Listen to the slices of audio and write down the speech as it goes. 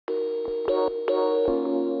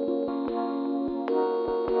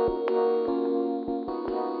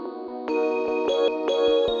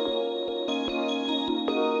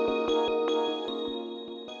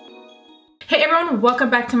everyone, welcome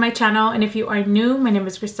back to my channel, and if you are new, my name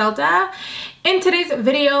is Griselda. In today's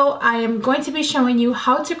video, I am going to be showing you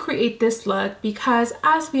how to create this look because,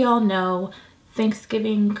 as we all know,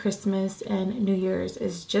 Thanksgiving, Christmas, and New Year's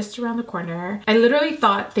is just around the corner. I literally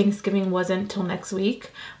thought Thanksgiving wasn't till next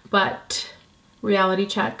week, but reality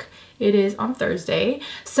check, it is on Thursday.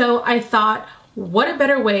 So I thought, what a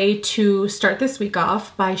better way to start this week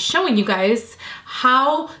off by showing you guys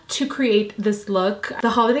how to create this look.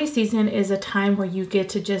 The holiday season is a time where you get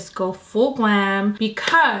to just go full glam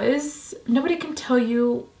because nobody can tell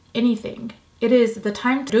you anything. It is the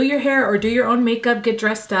time to do your hair or do your own makeup, get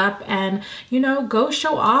dressed up, and, you know, go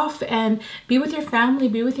show off and be with your family,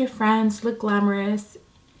 be with your friends, look glamorous.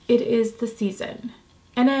 It is the season.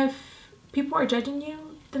 And if people are judging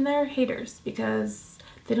you, then they're haters because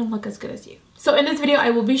they don't look as good as you. So in this video,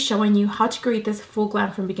 I will be showing you how to create this full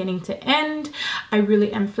glam from beginning to end. I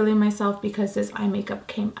really am feeling myself because this eye makeup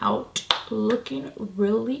came out looking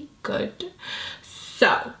really good.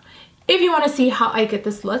 So if you want to see how I get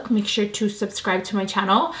this look, make sure to subscribe to my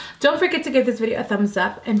channel. Don't forget to give this video a thumbs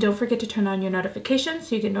up, and don't forget to turn on your notifications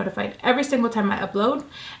so you get notified every single time I upload.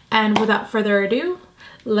 And without further ado,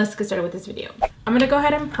 let's get started with this video. I'm gonna go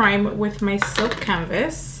ahead and prime with my silk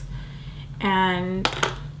canvas, and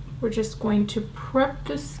we're just going to prep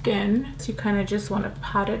the skin. So you kind of just want to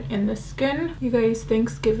pat it in the skin. You guys,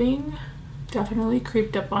 Thanksgiving definitely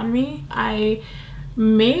creeped up on me. I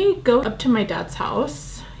may go up to my dad's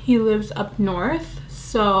house. He lives up north,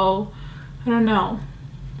 so I don't know.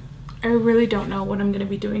 I really don't know what I'm gonna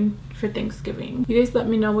be doing for Thanksgiving. You guys let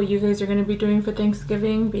me know what you guys are gonna be doing for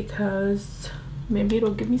Thanksgiving because maybe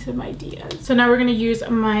it'll give me some ideas. So now we're gonna use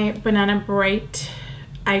my Banana Bright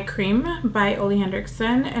eye cream by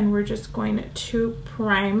OleHenriksen, and we're just going to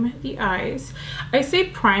prime the eyes. I say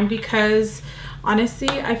prime because honestly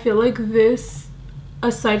I feel like this,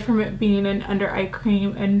 aside from it being an under eye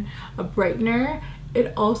cream and a brightener,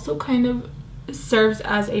 it also kind of serves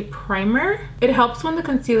as a primer. It helps when the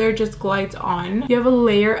concealer just glides on. You have a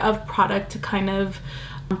layer of product to kind of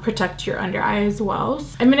protect your under eye as well.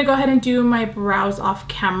 So I'm gonna go ahead and do my brows off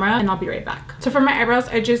camera, and I'll be right back. So for my eyebrows,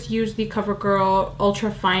 I just used the CoverGirl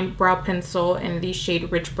Ultra Fine Brow Pencil in the shade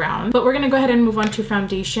Rich Brown. But we're gonna go ahead and move on to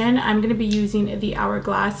foundation. I'm gonna be using the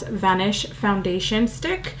Hourglass Vanish Foundation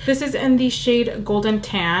Stick. This is in the shade Golden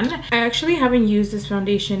Tan. I actually haven't used this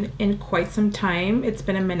foundation in quite some time. It's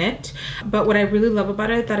been a minute. But what I really love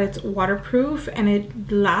about it, that it's waterproof and it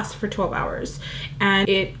lasts for 12 hours. And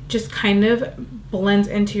it just kind of blends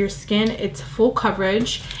into your skin. It's full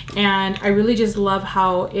coverage, and I really just love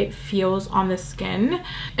how it feels on the skin.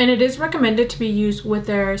 And it is recommended to be used with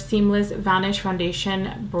their Seamless Vanish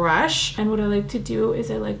Foundation brush. And what I like to do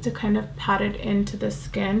is I like to kind of pat it into the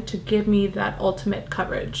skin to give me that ultimate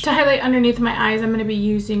coverage. To highlight underneath my eyes, I'm going to be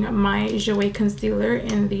using my Jouer Concealer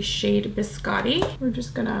in the shade Biscotti. We're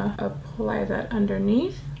just gonna apply that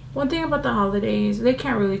underneath. One thing about the holidays, they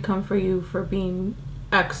can't really come for you for being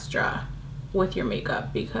extra with your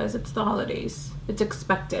makeup because it's the holidays. It's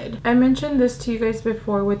expected. I mentioned this to you guys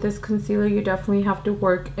before. With this concealer, you definitely have to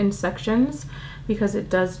work in sections because it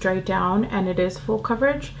does dry down and it is full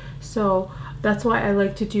coverage. So that's why I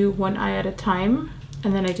like to do one eye at a time,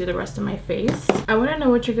 and then I do the rest of my face. I want to know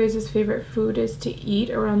what your guys' favorite food is to eat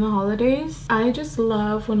around the holidays. I just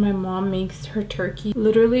love when my mom makes her turkey.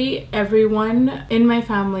 Literally everyone in my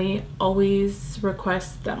family always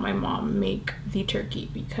requests that my mom make the turkey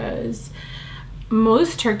because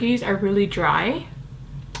most turkeys are really dry,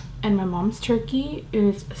 and my mom's turkey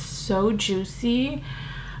is so juicy.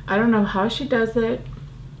 I don't know how she does it,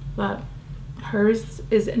 but hers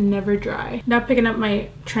is never dry. Now picking up my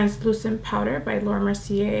translucent powder by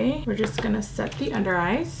Mercier, we're just gonna set the under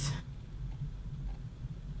eyes.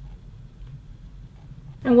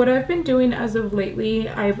 And what I've been doing as of lately,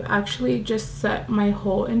 I've actually just set my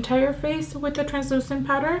whole entire face with the translucent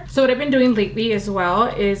powder. So what I've been doing lately as well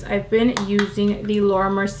is I've been using the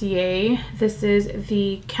Laura Mercier. This is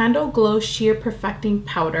the Candle Glow Sheer Perfecting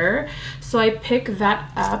Powder. So I pick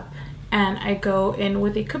that up and I go in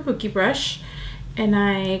with a kabuki brush and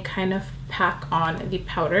I kind of pack on the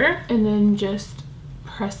powder and then just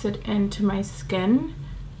press it into my skin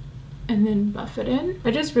and then buff it in.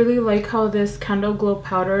 I just really like how this Candle Glow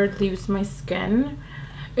powder leaves my skin.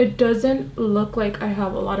 It doesn't look like I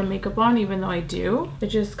have a lot of makeup on, even though I do. It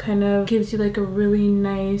just kind of gives you like a really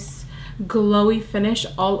nice glowy finish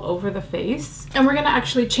all over the face. And we're gonna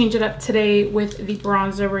actually change it up today with the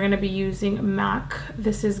bronzer. We're gonna be using MAC.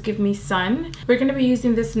 This is Give Me Sun. We're gonna be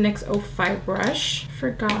using this NYX 05 brush.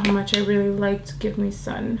 Forgot how much I really liked Give Me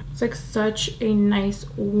Sun. It's like such a nice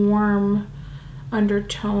warm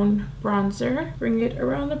undertone bronzer. Bring it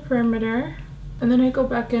around the perimeter And then I go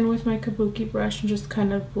back in with my kabuki brush and just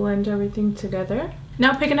kind of blend everything together.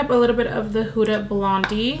 Now picking up a little bit of the Huda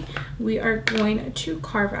Blondie, we are going to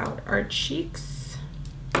carve out our cheeks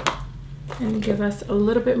and give us a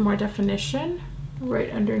little bit more definition right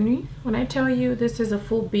underneath. When I tell you this is a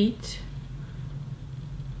full beat,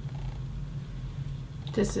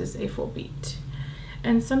 this is a full beat.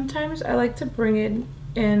 And sometimes I like to bring it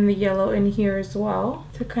in the yellow in here as well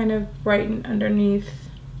to kind of brighten underneath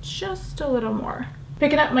just a little more.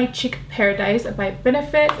 Picking up my Cheek Paradise by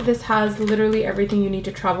Benefit. This has literally everything you need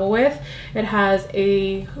to travel with. It has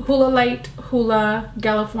a Hula Light, Hula,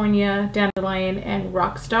 California, Dandelion, and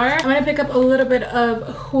Rockstar. I'm gonna pick up a little bit of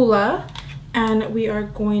Hula and we are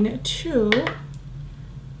going to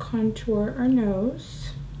contour our nose.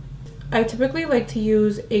 I typically like to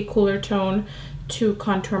use a cooler tone to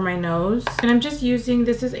contour my nose. And I'm just using,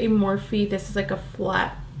 this is a Morphe, this is like a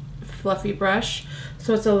flat, fluffy brush.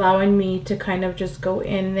 So it's allowing me to kind of just go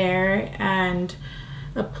in there and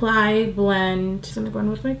apply, blend. So I'm going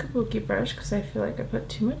with my kabuki brush because I feel like I put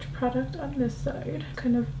too much product on this side.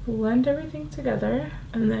 Kind of blend everything together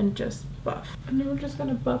and then just buff. And then we're just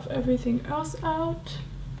gonna buff everything else out.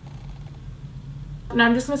 Now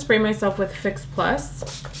I'm just gonna spray myself with Fix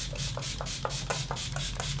Plus.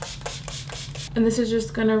 And this is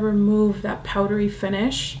just gonna remove that powdery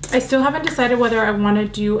finish. I still haven't decided whether I wanna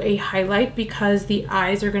do a highlight because the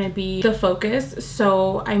eyes are gonna be the focus.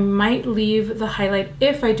 So I might leave the highlight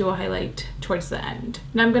if I do a highlight towards the end.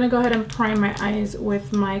 Now I'm gonna go ahead and prime my eyes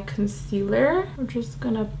with my concealer. I'm just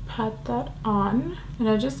gonna pat that on. And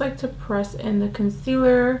I just like to press in the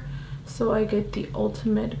concealer so I get the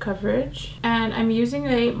ultimate coverage. And I'm using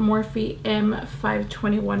a Morphe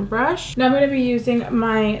M521 brush. Now I'm going to be using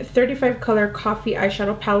my 35 color coffee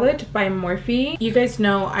eyeshadow palette by Morphe. You guys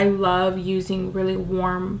know I love using really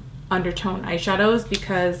warm undertone eyeshadows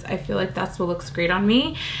because I feel like that's what looks great on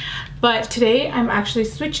me. But today I'm actually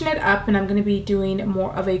switching it up and I'm going to be doing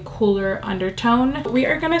more of a cooler undertone. We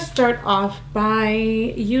are going to start off by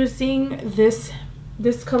using this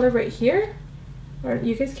color right here. Or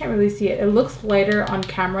you guys can't really see it. It looks lighter on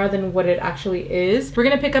camera than what it actually is. We're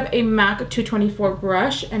gonna pick up a MAC 224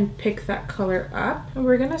 brush and pick that color up. And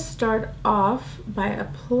we're gonna start off by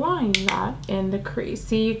applying that in the crease.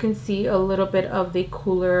 See, you can see a little bit of the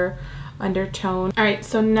cooler undertone. All right,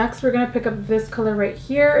 so next we're gonna pick up this color right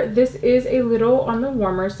here. This is a little on the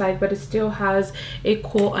warmer side, but it still has a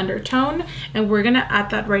cool undertone. And we're gonna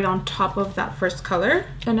add that right on top of that first color.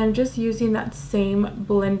 And I'm just using that same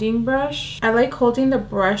blending brush. I like holding the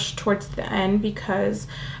brush towards the end because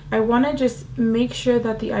I wanna just make sure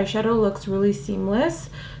that the eyeshadow looks really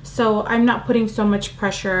seamless. So I'm not putting so much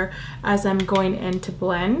pressure as I'm going in to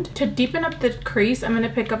blend. To deepen up the crease, I'm gonna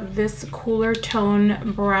pick up this cooler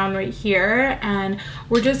tone brown right here and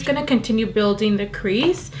we're just gonna continue building the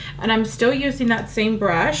crease. And I'm still using that same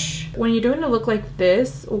brush. When you're doing a look like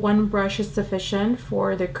this, one brush is sufficient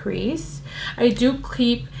for the crease. I do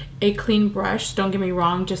keep a clean brush, don't get me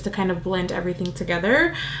wrong, just to kind of blend everything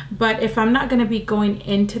together. But if I'm not gonna be going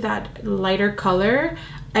into that lighter color,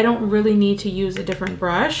 I don't really need to use a different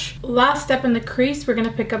brush. Last step in the crease, we're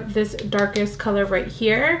gonna pick up this darkest color right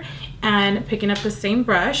here and picking up the same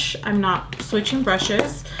brush. I'm not switching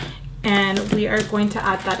brushes. And we are going to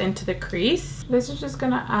add that into the crease. This is just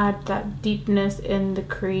gonna add that deepness in the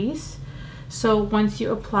crease. So once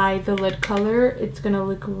you apply the lid color, it's gonna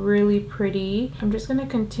look really pretty. I'm just gonna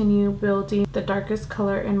continue building the darkest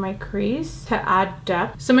color in my crease to add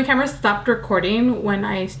depth. So my camera stopped recording when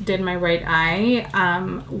I did my right eye.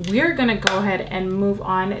 We're gonna go ahead and move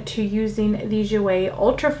on to using the Jouer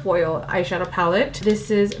Ultra Foil eyeshadow palette.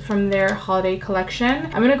 This is from their holiday collection.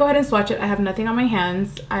 I'm gonna go ahead and swatch it. I have nothing on my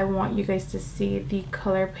hands. I want you guys to see the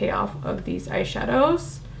color payoff of these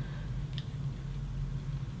eyeshadows.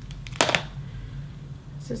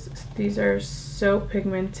 These are so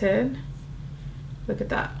pigmented. Look at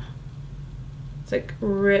that. It's like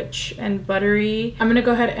rich and buttery. I'm gonna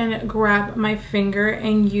go ahead and grab my finger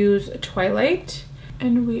and use Twilight.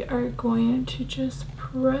 And we are going to just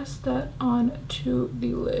press that onto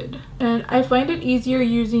the lid. And I find it easier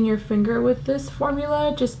using your finger with this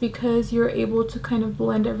formula just because you're able to kind of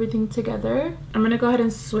blend everything together. I'm gonna go ahead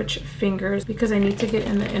and switch fingers because I need to get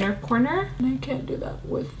in the inner corner and I can't do that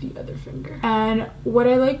with the other finger. And what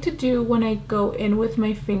I like to do when I go in with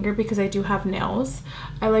my finger, because I do have nails,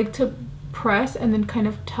 I like to press and then kind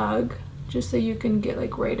of tug just so you can get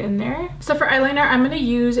like right in there. So for eyeliner, I'm going to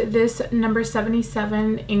use this number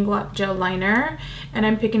 77 Inglot gel liner, and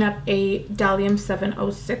I'm picking up a Dalium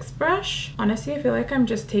 706 brush. Honestly, I feel like I'm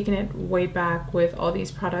just taking it way back with all these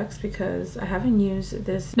products because I haven't used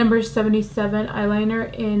this number 77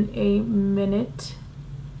 eyeliner in a minute,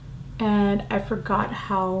 and I forgot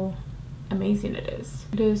how amazing it is.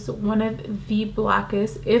 It is one of the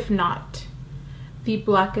blackest, if not the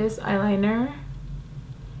blackest eyeliner.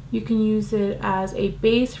 You can use it as a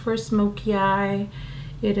base for smoky eye.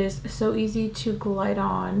 It is so easy to glide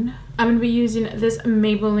on. I'm going to be using this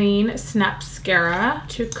Maybelline Snapscara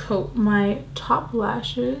to coat my top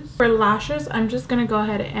lashes. For lashes, I'm just going to go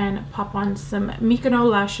ahead and pop on some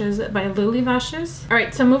Mykonos lashes by Lilly lashes.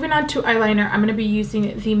 Alright, so moving on to eyeliner, I'm going to be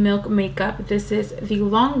using the Milk Makeup. This is the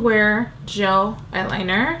Long Wear Gel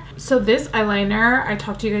Eyeliner. So this eyeliner, I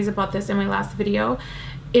talked to you guys about this in my last video.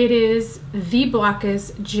 It is the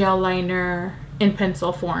blackest gel liner in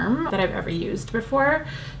pencil form that I've ever used before.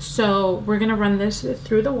 So we're gonna run this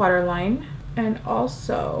through the waterline, and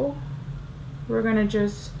also we're gonna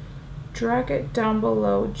just drag it down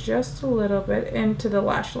below just a little bit into the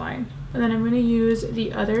lash line. And then I'm gonna use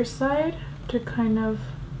the other side to kind of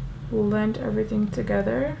blend everything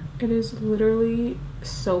together. It is literally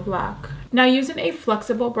so black. Now using a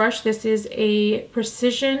flexible brush, this is a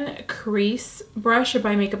precision crease brush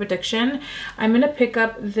by Makeup Addiction. I'm going to pick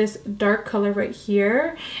up this dark color right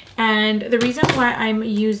here, and the reason why I'm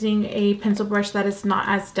using a pencil brush that is not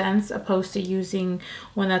as dense opposed to using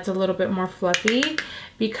one that's a little bit more fluffy,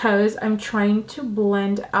 because I'm trying to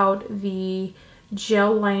blend out the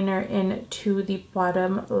gel liner into the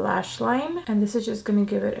bottom lash line, and this is just going to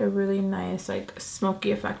give it a really nice like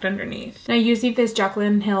smoky effect underneath. Now using this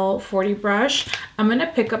Jaclyn Hill 40 brush, I'm going to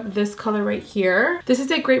pick up this color right here. This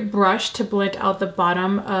is a great brush to blend out the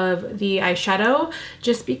bottom of the eyeshadow,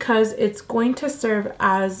 just because it's going to serve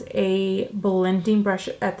as a blending brush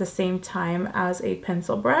at the same time as a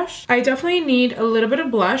pencil brush. I definitely need a little bit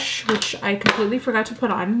of blush, which I completely forgot to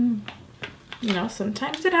put on. You know,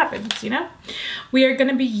 sometimes it happens, you know. We are going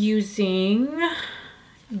to be using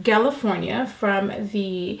California from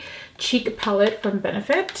the cheek palette from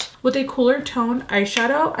Benefit with a cooler tone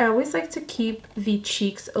eyeshadow. I always like to keep the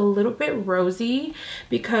cheeks a little bit rosy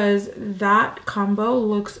because that combo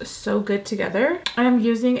looks so good together. I am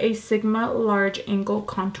using a Sigma large angle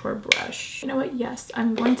contour brush. You know what? Yes,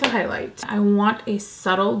 I'm going to highlight. I want a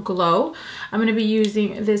subtle glow. I'm going to be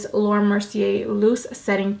using this Laura Mercier loose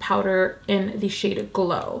setting powder in the shade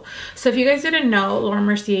Glow. So if you guys didn't know, Laura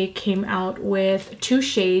Mercier came out with two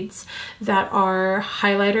shades that are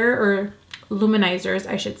highlighter or luminizers,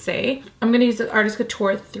 I should say. I'm going to use the Artist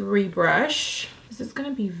Couture 3 brush. This is going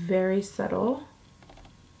to be very subtle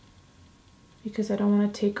because I don't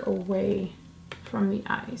want to take away from the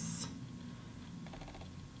eyes.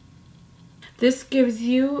 This gives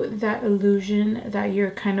you that illusion that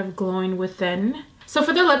you're kind of glowing within. So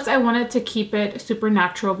for the lips, I wanted to keep it super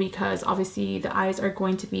natural because obviously the eyes are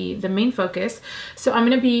going to be the main focus. So I'm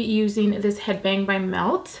going to be using this Headbang by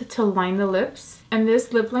Melt to line the lips. And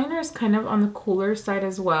this lip liner is kind of on the cooler side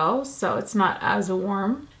as well, so it's not as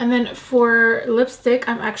warm. And then for lipstick,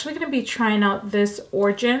 I'm actually going to be trying out this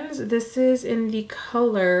Origins. This is in the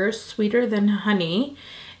color Sweeter Than Honey,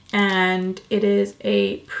 and it is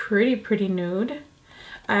a pretty nude.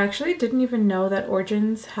 I actually didn't even know that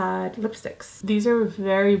Origins had lipsticks. These are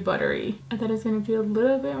very buttery. I thought it was going to be a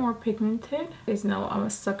little bit more pigmented. You guys know I'm a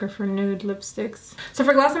sucker for nude lipsticks. So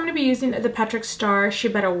for gloss, I'm going to be using the Patrick Star She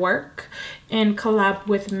Better Work in collab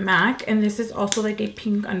with MAC. And this is also like a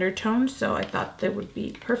pink undertone, so I thought that would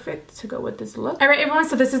be perfect to go with this look. Alright everyone,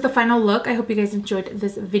 so this is the final look. I hope you guys enjoyed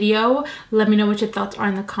this video. Let me know what your thoughts are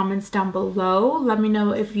in the comments down below. Let me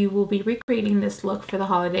know if you will be recreating this look for the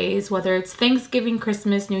holidays, whether it's Thanksgiving,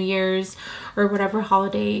 Christmas, New Year's, or whatever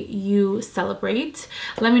holiday you celebrate.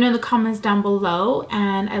 Let me know in the comments down below,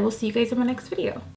 and I will see you guys in my next video.